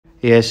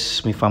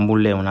Yes, mi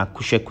fambule una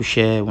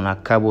kushe una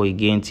cabo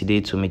again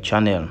today to my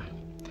channel.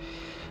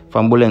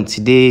 Fambule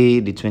today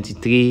the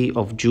 23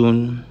 of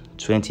June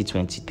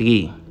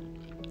 2023.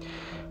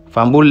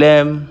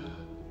 Fambule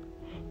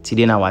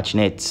today na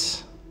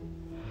watchnet.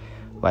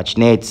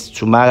 Watchnet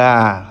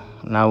tomorrow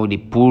now they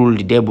pull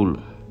the devil.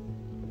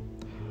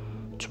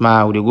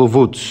 Tomorrow they go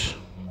vote.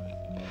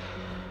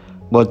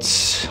 But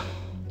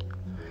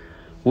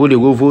who they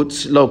go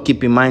vote? Lord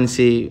keep in mind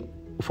say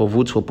for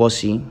vote for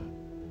policy.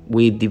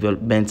 We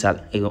developmental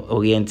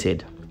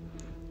oriented,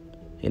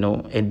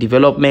 and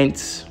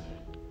development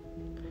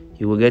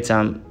you will get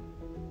them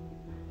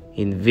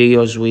in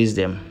various ways.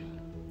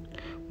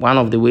 One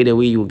of the way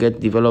you will get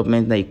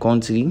development in a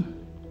country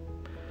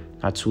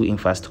are through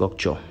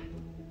infrastructure,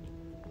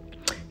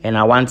 and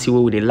I want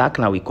to with the lack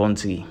now we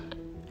country,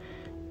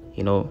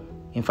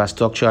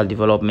 infrastructural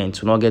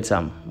development. We not get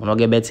them, we not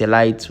get better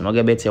light, we not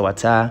get better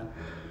water,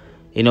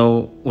 we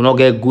not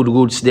get good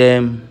roads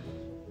them.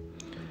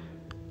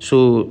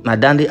 So now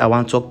Dandy, I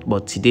want to talk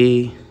about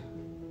today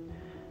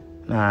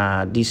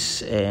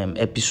this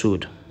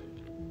episode.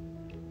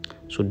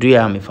 So do you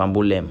have me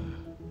fambulem?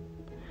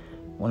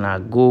 When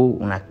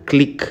I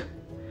click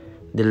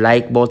the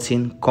like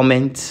button,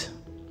 comment.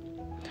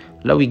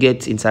 Let we get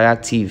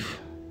interactive.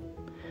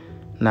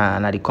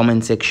 Na the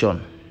comment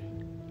section.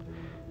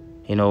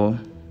 When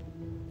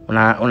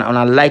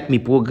I like me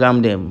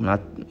program them.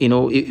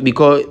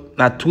 Because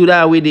na through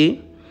that way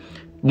they.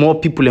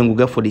 More people will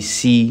go for the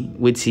sea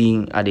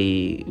waiting at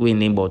the way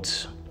name,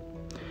 but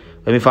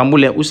when we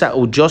fambule usa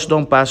o just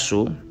don't pass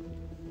so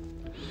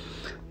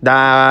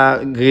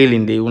that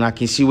railing there una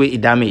can see where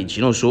it damage,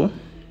 so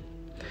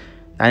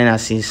and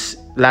since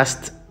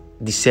last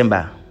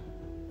December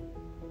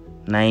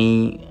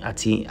 9 at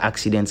the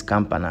accidents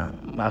camp and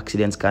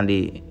accidents can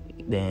they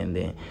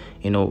then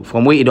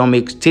from where it don't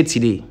make state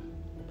today,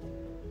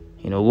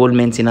 road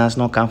maintenance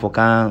no can for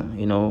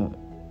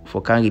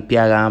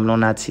repair no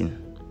nothing.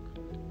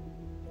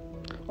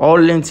 All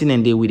lengthening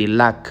and they with the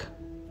lack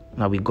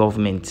now with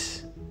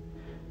government,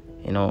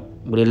 with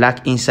the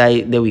lack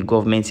inside there with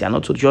government, and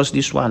not just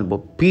this one,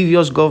 but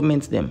previous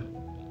governments them,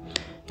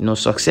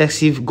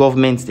 successive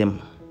governments them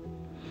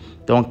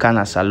don't can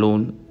as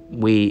alone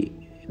with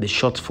the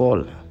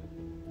shortfall.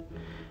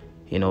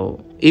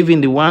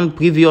 Even the one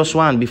previous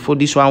one before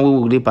this one we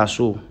will pass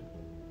so.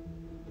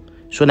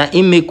 So now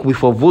it make we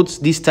for votes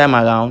this time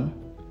around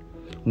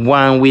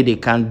one way they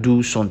can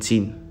do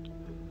something.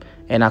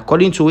 And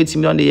according to what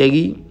me on the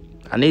yeri,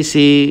 and they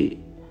say,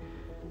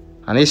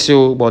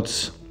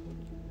 but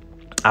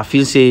I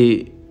feel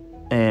say,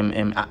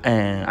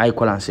 I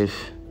call and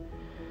safe.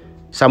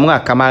 Samura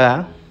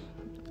Kamara,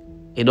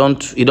 it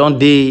don't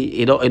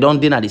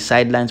at the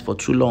sidelines for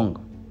too long.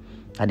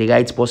 At the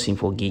right person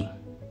for gay.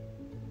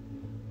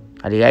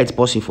 And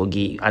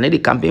then the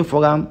campaign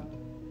for him,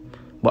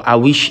 but I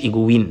wish he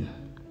go win.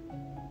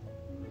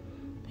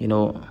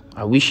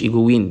 I wish he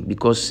go win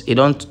because he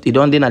don't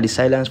at the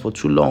silence for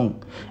too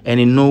long, and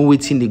he know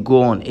waiting they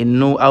go on and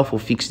know how to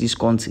fix this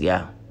country.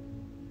 Yeah.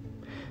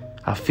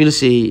 I feel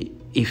say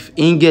if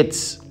he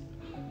gets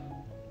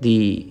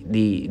the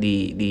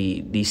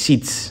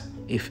seats,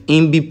 if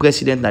he be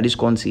president of this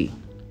country,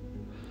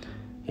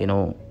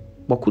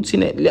 but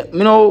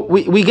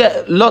we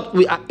get a lot.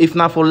 If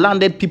not for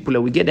landed people,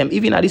 we get them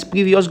even at these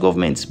previous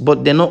governments,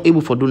 but they're not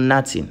able to do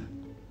nothing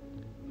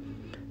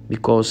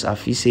because I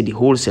feel say the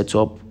whole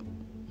setup.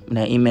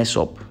 Now he mess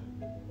up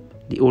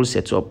the whole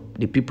setup.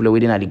 The people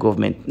within at the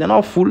government, they're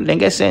not full. They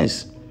get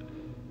sense.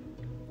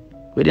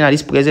 Within at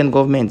this present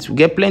government, we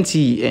get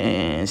plenty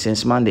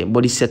sense Monday,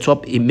 but the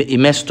setup it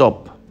messed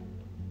up.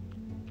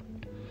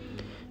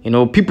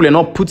 People are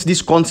not put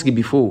this country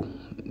before.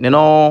 They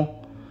not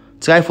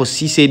try for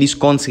say this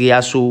country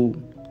also,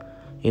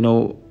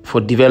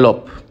 for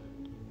develop.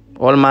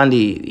 All man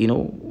they,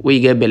 where you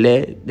get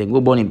belay, they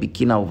go born in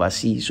Pekin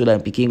overseas so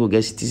that Pekin go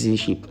get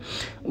citizenship,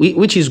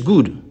 which is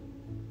good.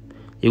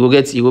 You go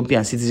get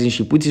European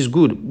citizenship, which is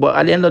good. But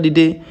at the end of the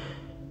day,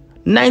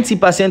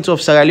 90%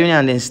 of Sierra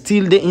Leoneans then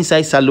still they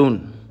inside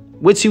salon.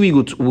 What we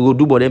go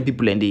do about them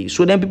people and they.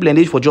 So them people and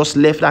they for just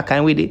left that kind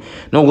of way. They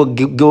not go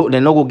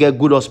get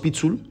good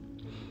hospital.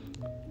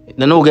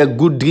 They not go get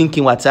good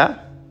drinking water.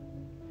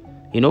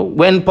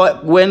 When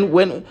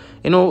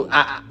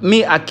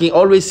I can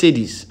always say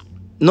this.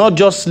 Not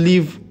just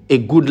live a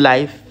good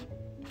life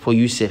for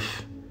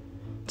yourself.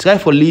 Try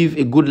for live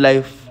a good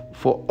life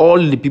for all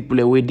the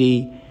people where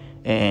they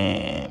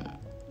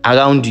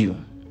around you.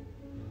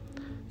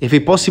 If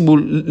it's possible,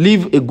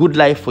 live a good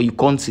life for your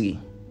country.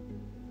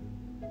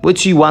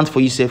 What you want for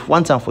yourself,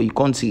 want time for your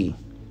country.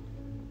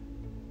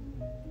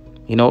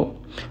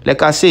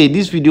 Like I say,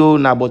 this video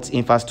now about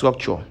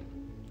infrastructure.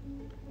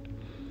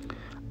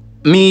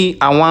 I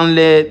want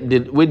let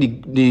the way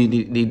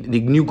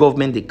the new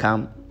government they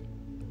come,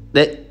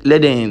 let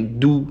them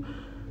do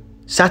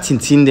certain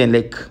things. Then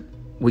like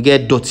we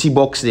get dirty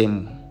box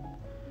them.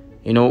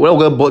 We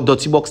get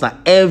dirty box now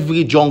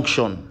every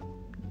junction.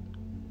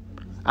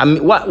 I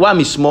mean, why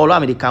me small? Why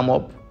me they come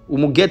up?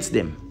 We will get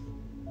them.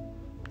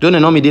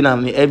 Don't know me then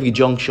every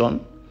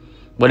junction,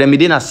 but then me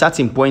then at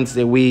certain points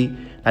the way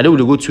I don't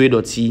go to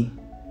A.T.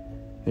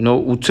 You know,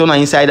 we turn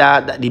inside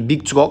that the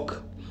big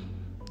truck,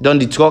 done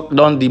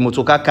the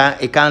motorcar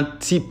can't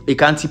tip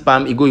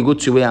him, it go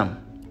to where am.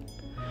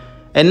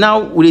 And now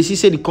we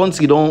see the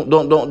country don't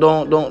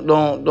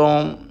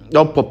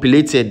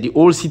populated, the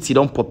whole city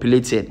don't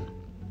populated.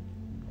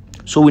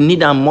 So we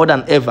need them more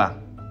than ever.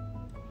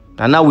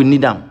 And now we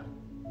need them.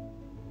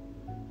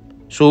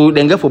 So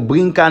then go for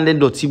bring can then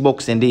dirty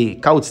box and they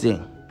couch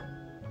there.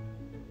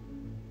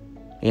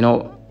 You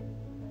know.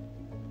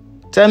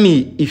 Tell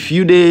me if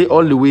you dey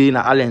all the way in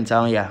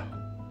Allentown, yeah,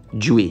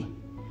 Jewy.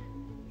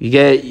 You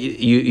get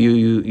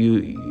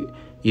you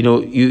know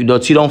you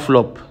don't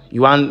flop.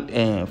 You want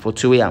for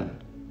 2 a.m.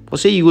 Or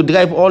say you go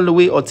drive all the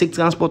way or take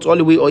transport all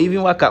the way or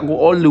even go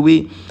all the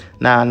way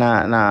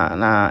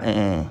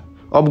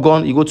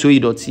Upgun, you go to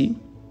Idoti.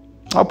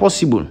 How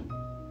possible?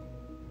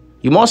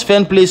 You must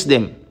find place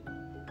them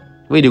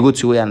where they go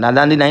to and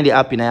then they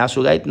happen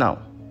so right now.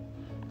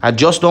 I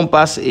just don't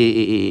pass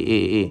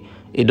a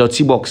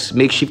dirty box,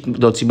 makeshift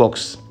dirty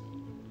box.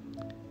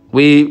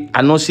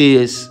 I know say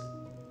yes,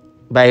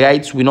 by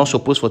rights we're not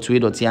supposed for to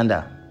dirty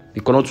under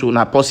because not to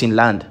na passing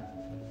land.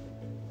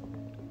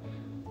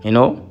 You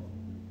know?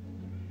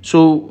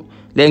 So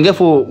then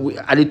therefore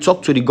I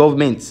talk to the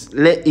government,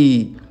 let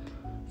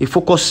it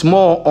focus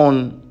more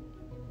on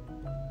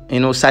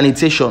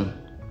sanitation.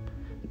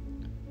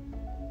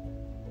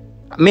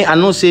 I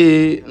know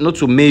say not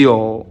to mayor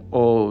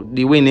or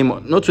the way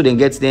name not to then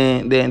get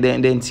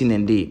then thing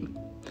and day.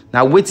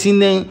 Now waiting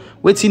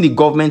the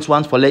government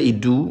wants for let it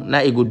do, now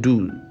it go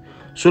do.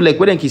 So like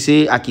when he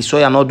say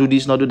Akisoya not do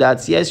this, not do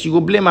that, yes, you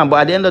go blame him,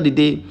 but at the end of the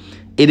day,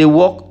 it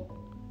walk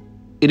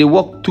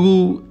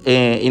through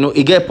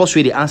it get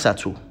possibly the answer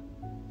to.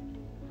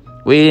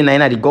 Where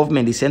now the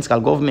government, the central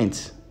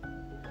government.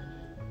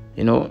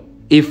 You know,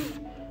 if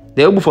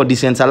they're able for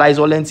decentralize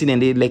all anything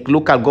and they like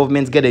local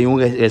governments get their own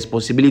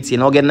responsibility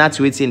and all get not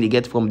waiting they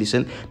get from this,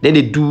 then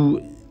they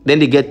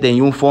get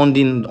their own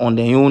funding on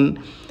their own.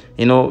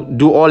 You know,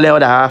 do all the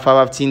other half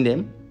thing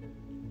them.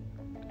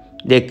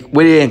 They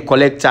when they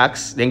collect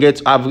tax, then get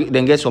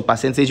some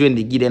percentage when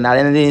they give them,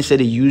 and then say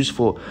they use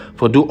for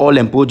do all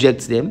them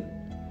projects them.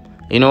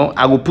 You know,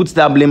 I will put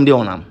that blame there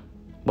on them,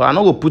 but I'm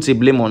not gonna put a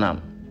blame on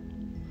them.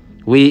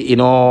 We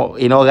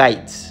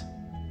right.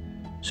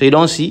 So you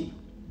don't see,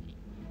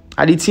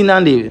 at the thing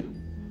and they.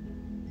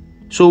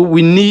 So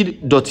we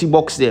need dirty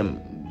box them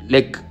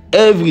like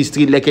every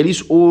street, like at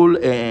least all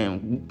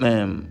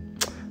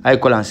I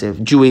call myself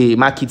Jewy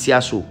market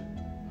yaso.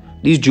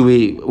 This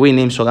Jewy we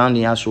name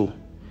surrounding yaso.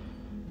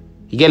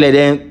 You get like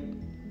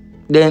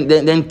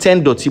then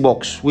 10 dirty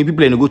box where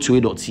people go to a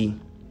dirty.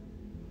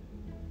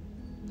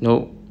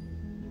 No,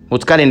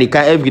 but can they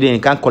can every day they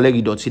can collect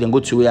the dirty then go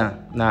to where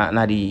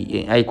na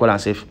the I call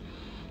myself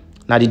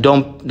na the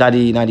dump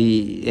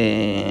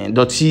the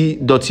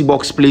dirty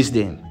box place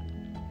them.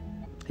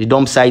 The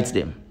dump sites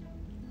them.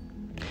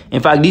 In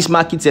fact, this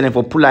market and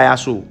for pull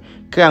yaso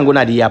can go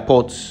na the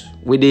airport.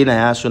 Where they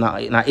na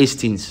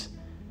Hastings,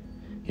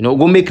 you know,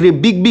 go make the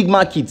big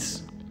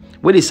markets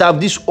where they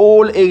serve this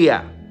whole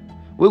area.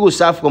 We go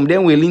serve from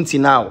them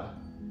Wellington now,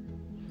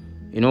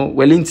 you know,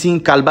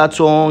 Wellington,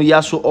 Calbaton,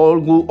 Yaso, all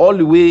go all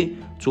the way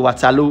to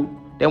Waterloo.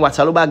 Then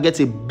Waterloo back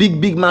gets a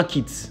big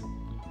market,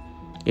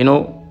 you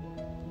know,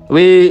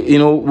 where we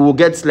will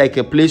get like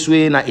a place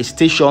where na a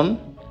station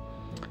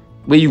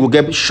where you will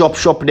get shop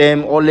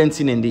them all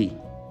anything in there,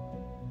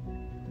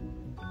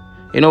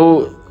 you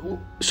know.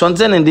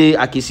 Sometimes and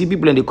I can see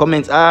people in the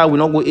comments, we're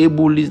not going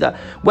able this that.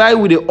 Why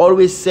would they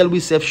always sell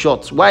with self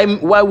shots? Why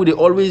would they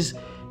always,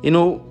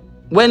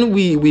 when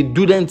we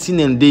do that thing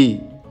and they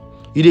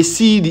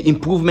see the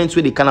improvements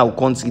where they can our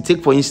country.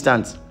 Take for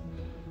instance,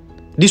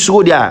 this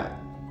road there,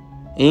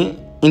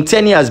 in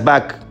 10 years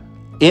back,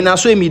 in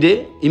also let me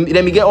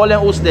get all the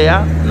hosts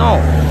there.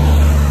 No,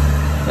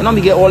 they not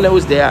me get all the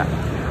hosts there.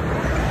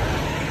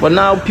 But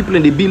now people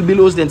in the build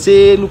hosts then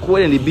say, look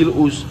where in the build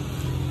hosts.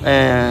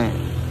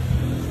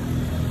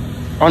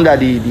 Under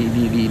the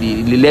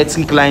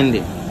electric line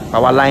there,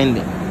 power line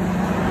there.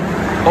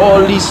 All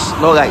this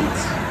not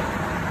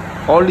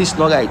right. All this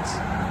not right.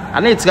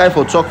 I need to try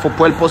for talk for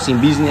purpose in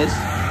business,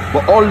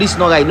 but all this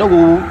not right. No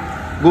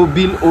go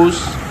build us,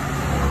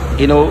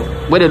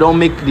 where they don't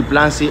make the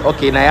plan say,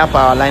 okay, now your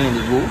power line in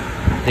the go,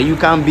 then you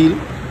can build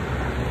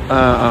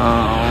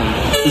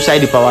inside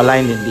the power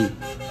line in the.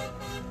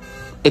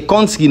 A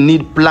country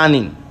need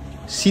planning,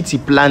 city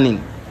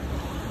planning.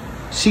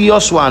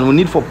 Serious one we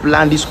need for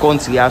plan this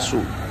country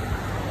also,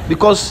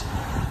 because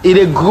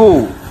it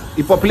grow,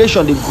 the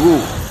population they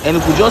grow, and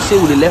if we just say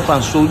with the left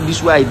and so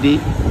this way they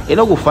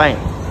not go fine.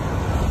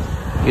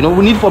 We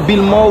need for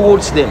build more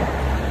roads them,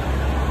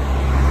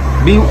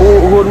 build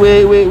road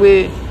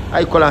where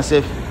I call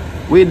ourselves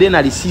where then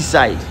at the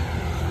seaside.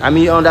 I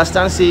mean you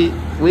understand say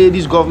where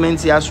this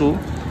government here so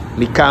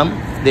me come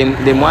them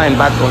more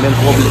embark on them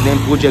problem them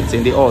projects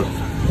and they all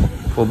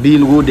for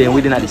build road then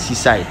within at the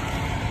seaside.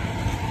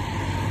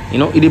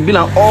 It build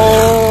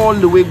all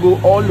the way go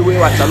all the way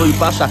Waterloo. You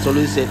pass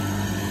Waterloo, said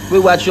we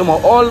watch them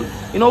all,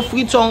 you know,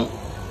 Freetown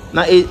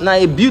now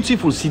a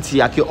beautiful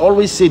city. I can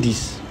always say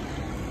this.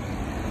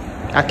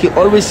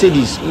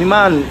 Me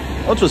man,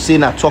 also say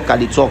na talk at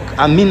the talk.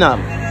 I mean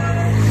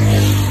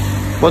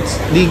but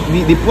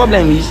the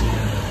problem is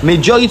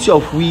majority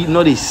of we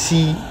not they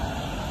see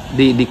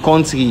the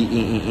country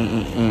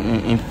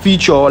in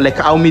future like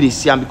how me they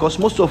see them, because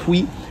most of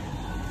we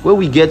where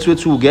we get we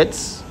get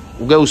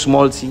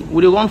small tea,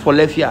 we run for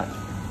left here.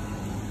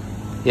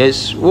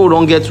 Yes, we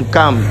don't get to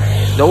come.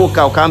 The whole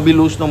cow can't be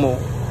lost no more.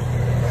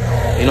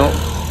 You know,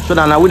 so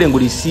that now we then go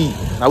to see.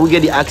 Now we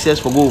get the access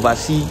for go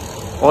oversee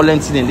all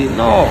anything and they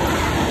no.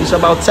 It's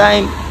about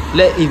time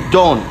let it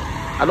done.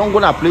 I don't go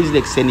to a place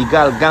like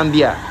Senegal,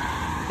 Gambia.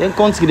 Then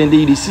country then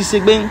they see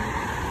segment.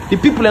 The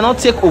people are not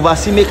take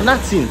oversee make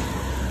nothing.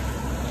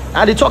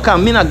 And they talk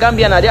and me na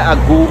Gambia na there I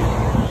go.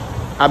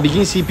 I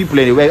begin see people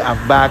anywhere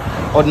have back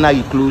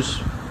ordinary clothes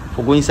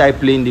for go inside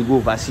plane they go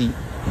oversee.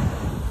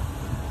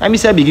 I mean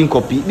say begin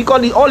copy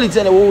because all it's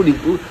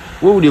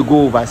where would they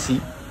go oversee?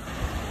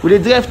 Will they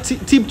drive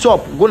tip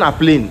top go na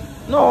plane?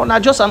 No,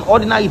 not just an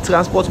ordinary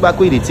transport back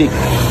where they take.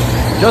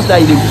 Just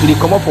that they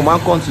come up from one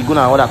country go to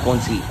another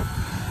country.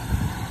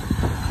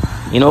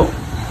 You know.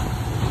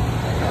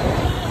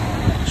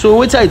 So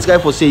what I try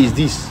for say is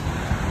this: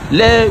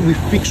 let we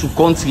fix the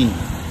country.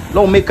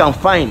 Let we make them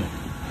fine.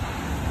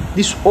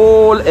 This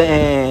whole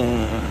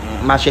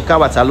Masheka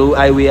Watalo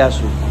highway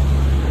also.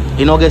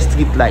 You know, get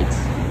street lights.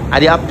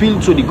 And they appeal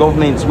to the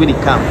government where they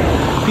can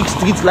fix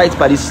street lights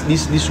by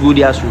this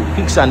road also.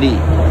 Fix and they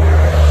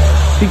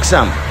fix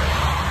them.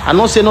 I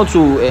not say not to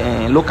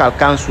local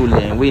council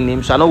we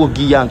name, so I not go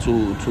give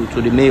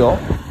to the mayor.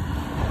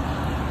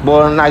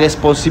 But na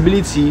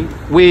responsibility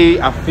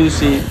we I feel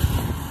say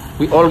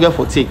we all get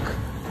for take.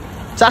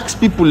 Tax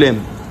people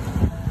them.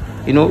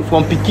 You know,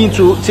 from Peking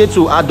to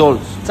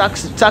adults.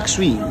 Tax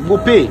we go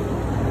pay.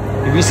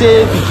 If you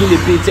say Peking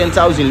they pay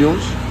 10,000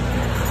 loans,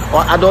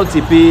 or adults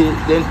they pay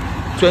then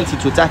 20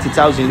 to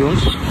 30,000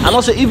 loans. And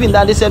also even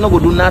that they say not go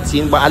do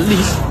nothing, but at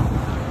least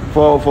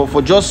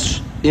for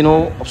just, you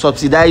know,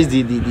 subsidize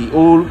the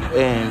whole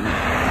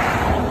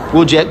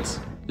project.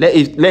 Let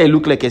it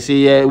look like I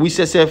say we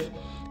CSF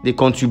they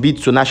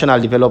contribute to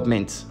national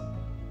development.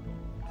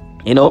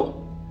 You know,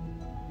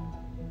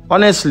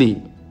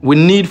 honestly, we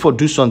need for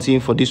do something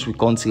for this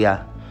country.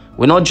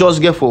 We not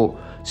just get for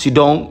sit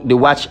down, they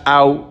watch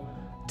how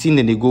thing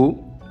they go.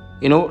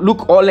 You know,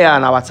 look all there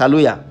in our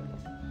Taloya.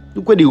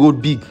 Look where the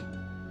road big.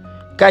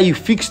 Can you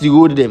fix the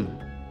road them?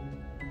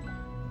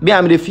 Me,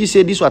 I mean, if you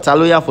say this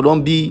Wataloya for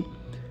don't be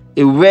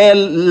a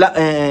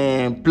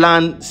well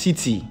planned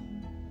city,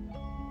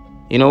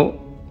 you know,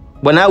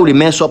 but now we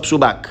mess up so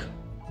back.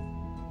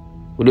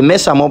 We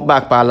mess them up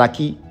back by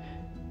lucky,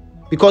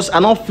 because I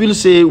don't feel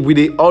say we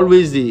they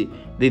always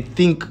they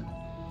think,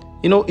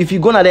 you know, if you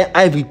go to the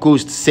Ivory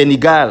Coast,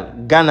 Senegal,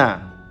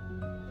 Ghana,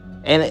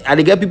 and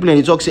they get people and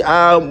they talk say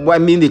what I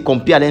mean they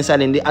compare the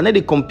inside and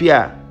they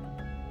compare.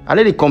 I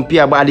let they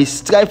compare, but they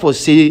strive for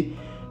say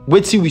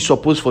what we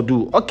supposed for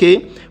do.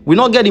 Okay, we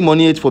not get the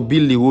money for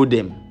build the road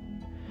them.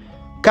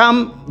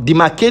 Come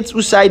demarcate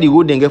who side the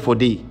road and get for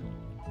day.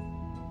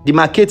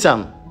 Demarcate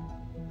them.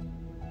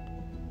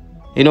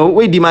 You know,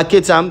 we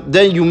demarcate them,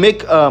 then you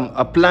make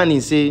a plan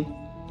and say,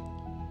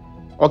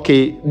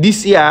 okay,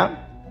 this year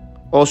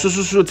or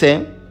so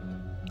time,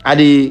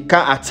 I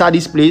can attack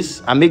this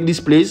place and make this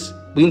place,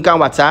 bring can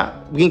water,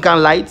 bring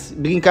can light,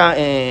 bring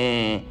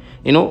can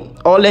you know,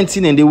 all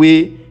anything in the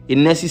way it's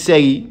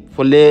necessary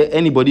for let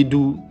anybody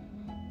do.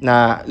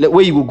 Now,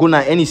 where you go na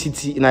any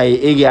city in an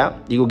area,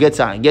 you go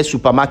get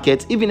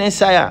supermarket. Even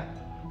inside,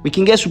 we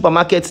can get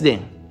supermarkets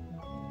then.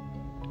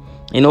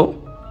 You know,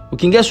 we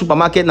can get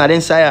supermarket na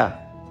inside.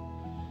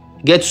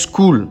 Get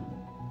school,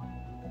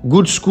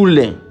 good school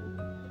then.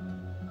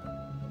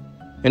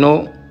 You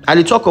know, and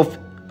the talk of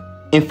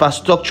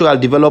infrastructural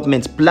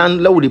development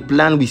plan. Let we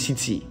plan with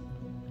city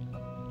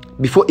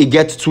before it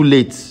gets too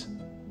late.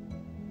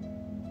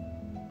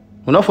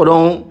 We not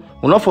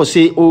for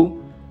say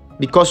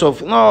because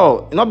of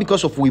no, not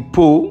because of we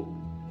poor,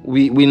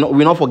 we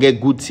not forget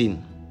good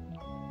thing.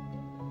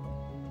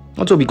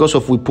 Not so because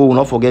of we poor, we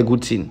not forget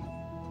good thing.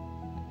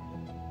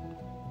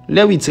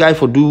 Let we try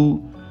for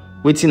do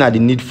waiting at the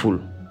needful.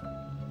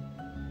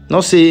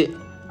 Not say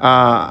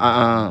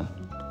no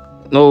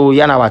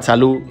yana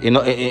Watalo,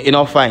 you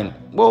know fine.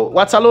 But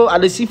Watalo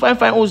I see fine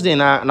house there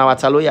na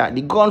Watalo ya.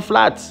 The gone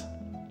flat.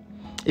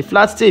 A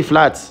flat stay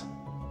flat.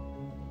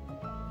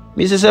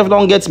 Mr. Self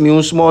don't get me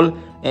on small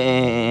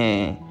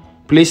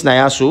place na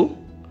yaso.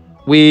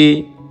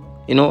 We,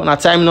 you know, na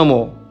time no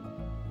more.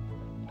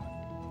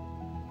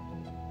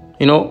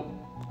 You know,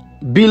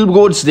 build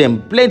roads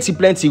them,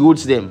 plenty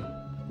roads them.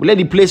 We let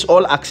the place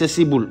all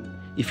accessible.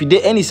 If you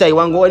dey any side, you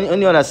want go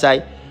any other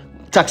side,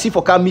 taxi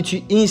for can meet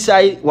you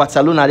inside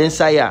Watalo na then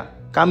side.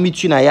 Can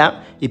meet you na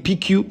ya, he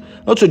pick you.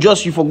 Not to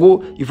just you for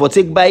go, you for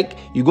take bike,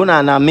 you go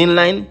na main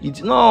line.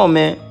 No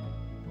man.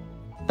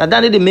 That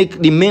they make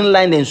the main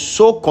line then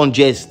so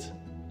congested.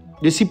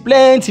 They see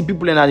plenty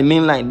people in the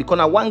main line because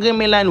na one great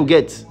main line we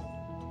get.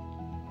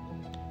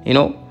 You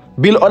know,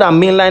 Build other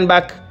main line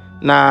back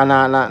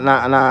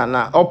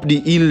na up the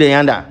hill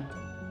yonder.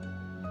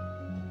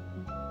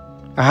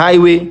 A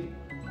highway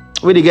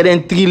where they get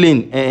in 3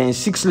 lane and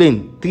 6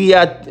 lane,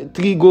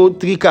 3 go,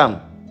 3 come.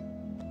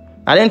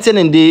 And then 10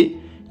 and day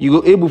you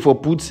go able for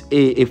put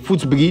a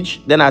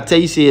footbridge. Then I tell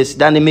you say yes,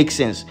 that makes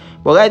sense.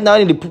 But right now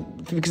in the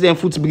fix them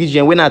footbridge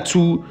and when I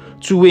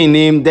two-way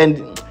name,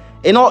 then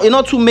it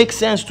not to make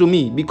sense to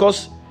me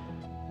because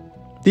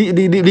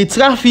the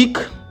traffic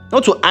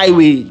not to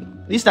highway.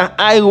 This is not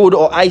high road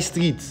or high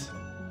street.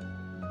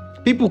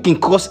 People can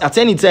cross at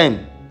any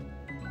time.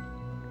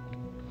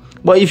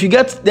 But if you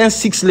get then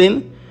 6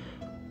 lane,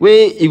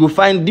 where you will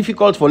find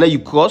difficult for let you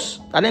cross,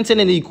 and then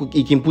suddenly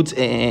you can put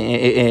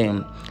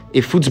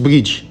a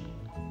footbridge,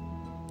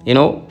 you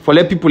know, for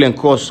let people and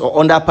cross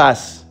or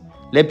underpass,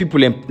 let people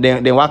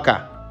then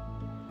waka,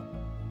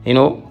 you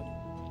know.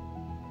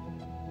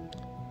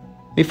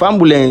 If I'm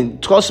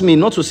trust me,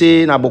 not to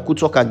say na boku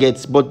talk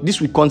against, but this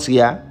we country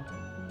here,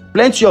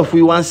 plenty of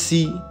we want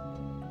see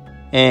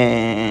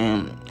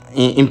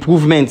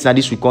improvements na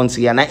this we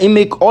country, and I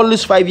make all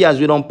these 5 years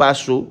we don't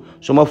pass through.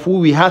 Some of who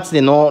we had they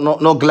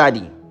not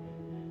glad.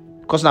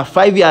 Because now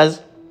 5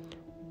 years,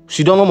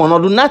 she don't know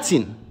not do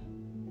nothing.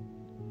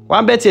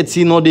 One better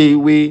thing no the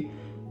way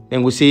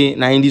then we say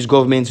now in this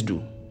government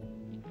do.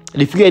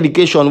 The free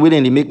education we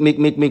then they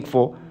make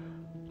for.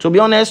 To be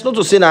honest, not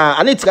to say now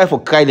I need to try for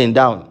cry them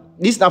down.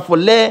 This now for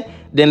let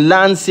then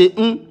land say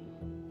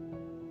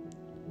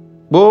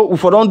but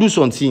if I don't do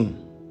something,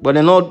 but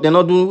they're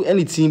not do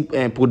anything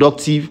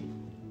productive,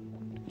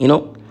 you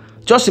know.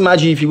 Just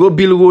imagine if you go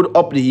build road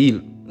up the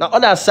hill. Now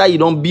other side you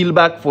don't build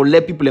back for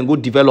let people and go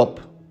develop.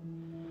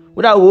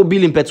 Whether we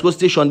build in petrol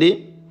station there,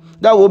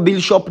 that will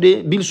build shop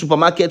there, build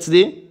supermarkets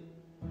there,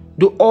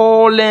 do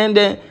all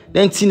then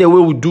thing the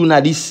way we do now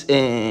this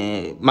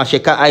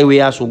Masheka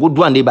highway so go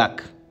do and they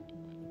back.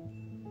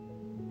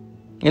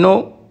 You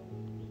know,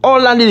 all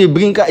land they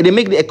bring, they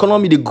make the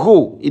economy they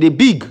grow, it is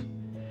big.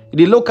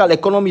 The local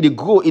economy they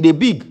grow, it is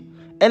big.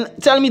 And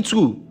tell me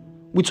true,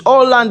 with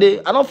all land they,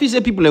 I don't feel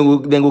say people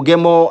then go get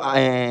more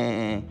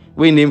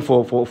winning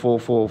for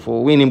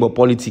winning for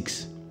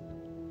politics.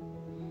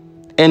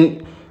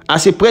 And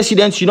as a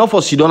president, you know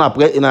for sit down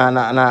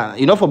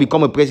you know for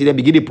become a president,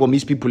 begin to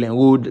promise people and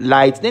road,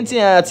 lights, then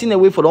thing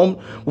away for them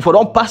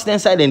pass them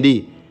side and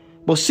day.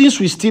 But since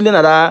we still in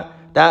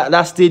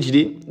that stage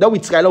there, that we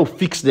try to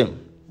fix them.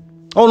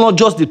 Oh, not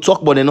just the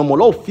talk, but the normal,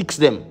 let's fix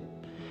them.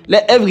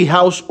 Let every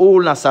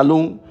household and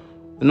salon,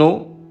 you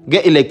know,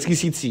 get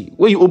electricity.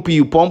 Where you open,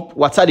 you pump,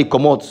 water they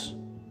come out.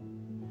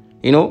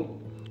 You know,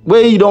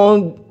 where you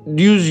don't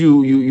use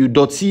you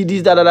dirty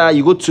this that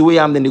you go to away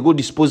them, then they go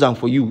dispose them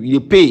for you.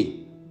 You pay.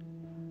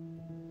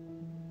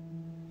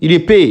 You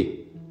pay.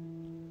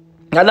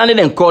 And then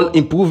they call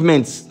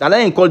improvements. And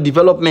then they call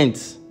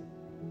developments.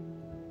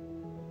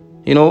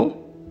 You know.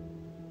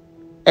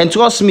 And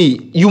trust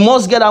me, you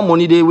must get that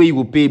money the way you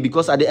will pay,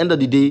 because at the end of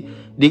the day,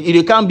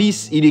 the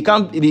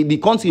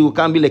country will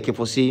can't be like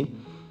for say.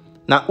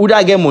 Now, who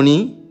that get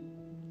money?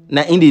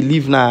 Now in they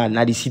live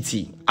na the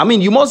city. I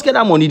mean, you must get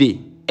that money there,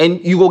 and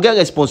you will get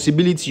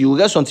responsibility. You will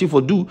get something for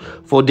do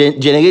for the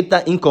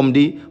generator income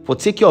day for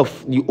take care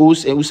of the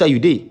house and also you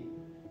day.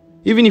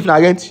 Even if na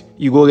rent,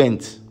 you go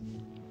rent.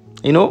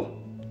 You know.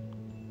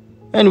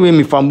 Anyway,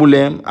 me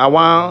fambulem, I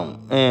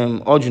want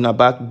urge you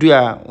back. Do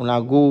ya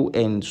wanna go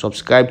and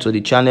subscribe to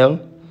the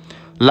channel,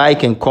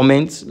 like and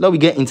comment. Let we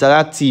get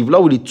interactive.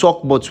 Let we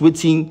talk about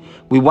waiting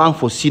we want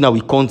for see now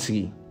we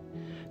country.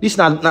 This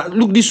now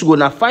look this go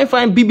now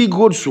fine big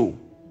road show.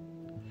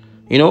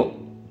 You know,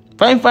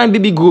 fine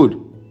big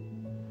road.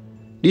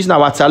 This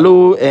now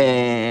Watalo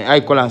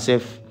I call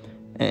himself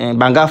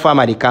Banga Farm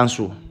at the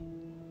council.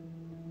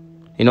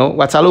 You know,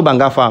 Watalo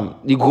Banga Farm,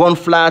 the ground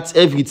flats,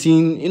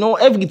 everything. You know,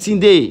 everything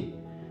there.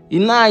 It's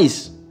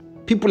nice.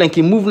 People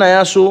can move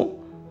na so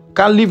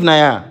can live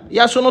na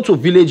ya so not to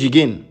village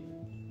again.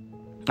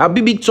 A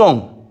big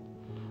town.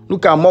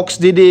 Look at mosques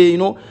they you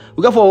know.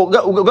 We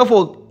go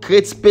for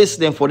create space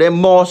then for them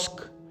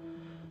mosque.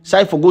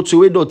 Side for go to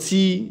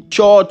Wedoti,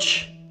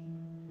 church.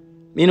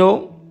 You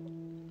know.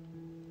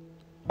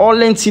 All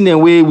things in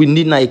way we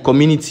need na a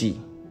community.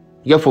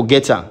 You get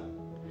forget her.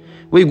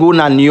 We go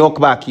na New York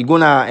back. You go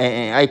na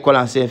I call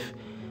himself.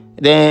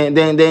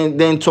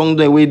 Then tongue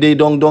the way they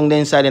dong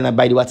then side and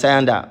by the water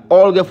under.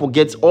 All get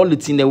forget all the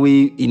thing the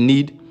way you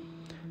need,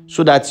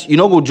 so that you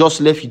know go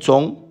just left your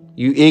tongue,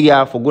 you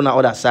area for go na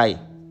other side.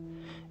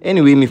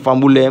 Anyway, me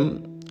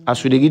fambulem,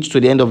 as we reach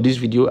to the end of this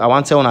video, I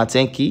want to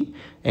thank you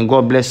and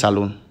God bless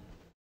Salon.